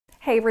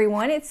Hey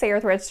everyone, it's Sarah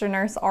with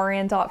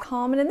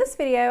registerednursern.com, and in this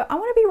video I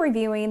want to be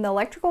reviewing the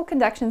electrical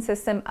conduction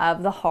system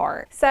of the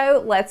heart.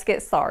 So let's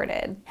get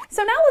started.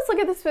 So now let's look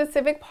at the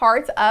specific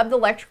parts of the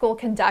electrical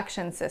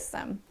conduction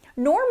system.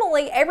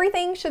 Normally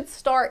everything should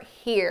start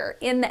here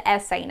in the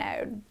SA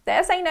node.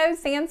 The SA node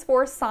stands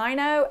for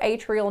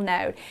sinoatrial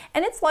node,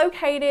 and it's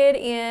located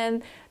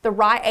in the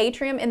right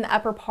atrium in the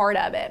upper part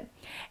of it.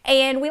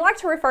 And we like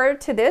to refer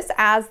to this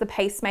as the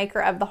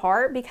pacemaker of the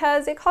heart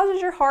because it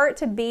causes your heart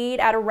to beat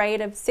at a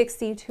rate of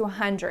 60 to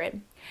 100.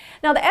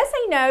 Now the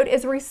SA node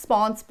is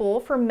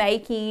responsible for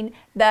making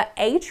the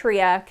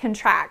atria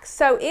contract.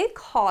 So it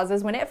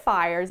causes, when it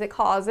fires, it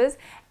causes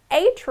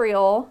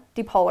atrial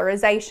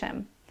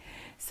depolarization.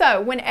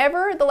 So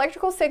whenever the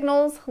electrical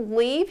signals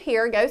leave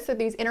here, it goes through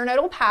these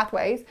internodal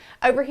pathways.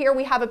 Over here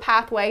we have a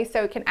pathway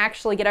so it can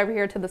actually get over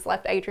here to this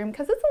left atrium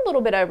because it's a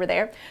little bit over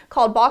there,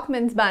 called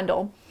Bachmann's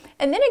bundle.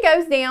 And then it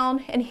goes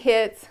down and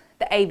hits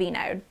the AV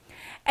node.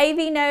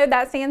 AV node,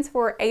 that stands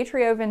for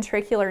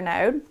atrioventricular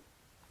node.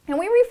 And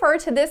we refer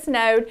to this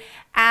node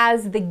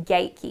as the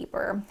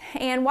gatekeeper.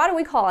 And why do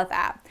we call it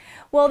that?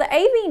 Well, the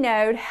AV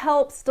node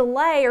helps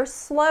delay or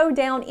slow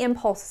down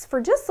impulses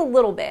for just a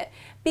little bit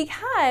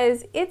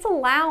because it's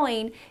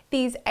allowing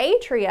these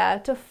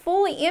atria to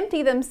fully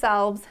empty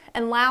themselves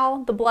and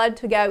allow the blood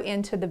to go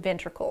into the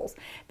ventricles,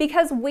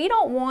 because we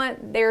don't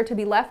want there to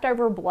be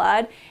leftover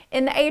blood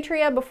in the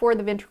atria before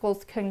the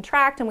ventricles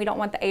contract, and we don't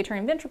want the atria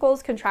and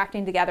ventricles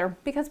contracting together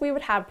because we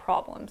would have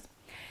problems.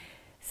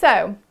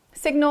 So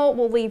signal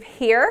will leave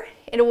here,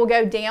 it will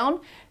go down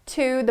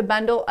to the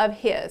bundle of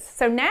his.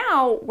 So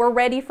now we're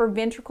ready for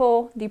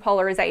ventricle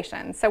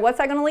depolarization. So what's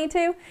that going to lead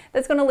to?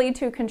 That's going to lead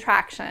to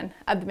contraction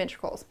of the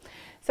ventricles.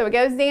 So it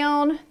goes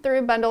down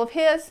through bundle of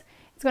his.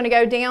 It's going to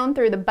go down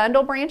through the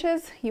bundle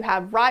branches. You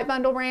have right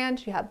bundle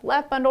branch, you have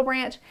left bundle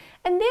branch,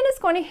 and then it's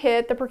going to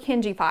hit the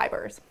perkinje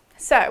fibers.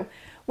 So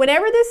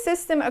whenever this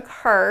system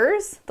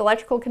occurs, the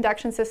electrical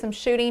conduction system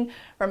shooting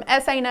from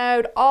SA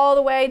node all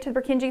the way to the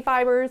perkinje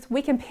fibers,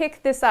 we can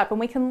pick this up and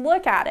we can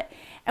look at it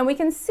and we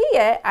can see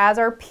it as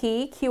our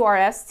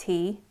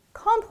pqrst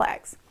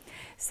complex.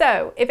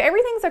 So if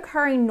everything's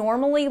occurring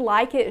normally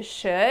like it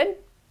should,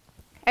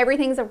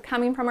 everything's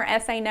coming from our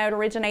SA node,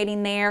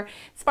 originating there,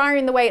 it's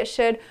firing the way it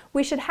should,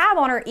 we should have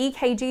on our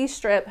ECG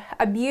strip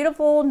a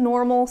beautiful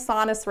normal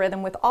sinus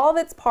rhythm with all of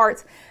its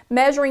parts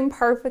measuring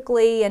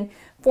perfectly and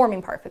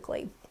forming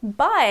perfectly.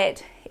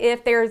 But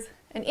if there's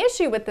an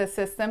issue with this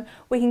system,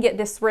 we can get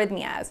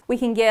dysrhythmias. We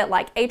can get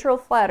like atrial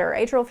flutter,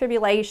 atrial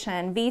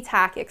fibrillation,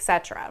 V-tach,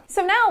 etc.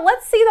 So now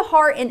let's see the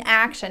heart in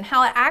action,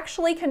 how it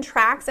actually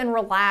contracts and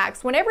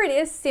relaxes whenever it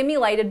is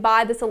stimulated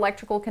by this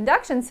electrical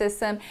conduction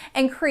system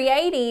and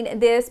creating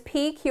this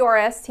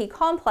pqrst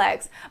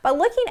complex by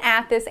looking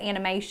at this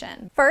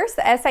animation. First,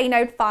 the SA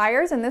node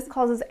fires, and this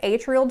causes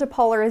atrial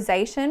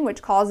depolarization,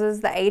 which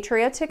causes the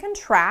atria to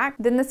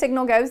contract. Then the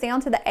signal goes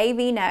down to the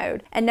AV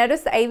node. And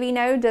notice the AV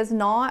node does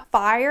not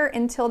fire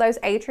until those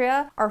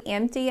atria are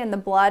empty and the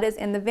blood is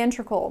in the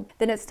ventricle.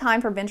 Then it's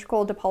time for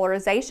ventricle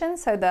depolarization,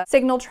 so the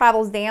signal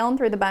travels down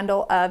through the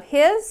bundle of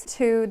his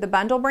to the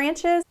bundle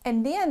branches,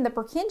 and then the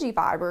Perkinje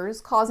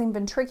fibers, causing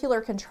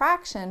ventricular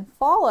contraction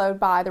followed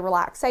by the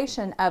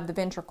relaxation of the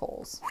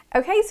ventricles.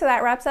 Okay, so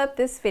that wraps up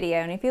this video,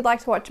 and if you'd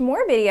like to watch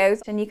more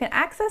videos, then you can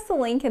access the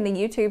link in the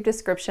YouTube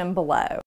description below.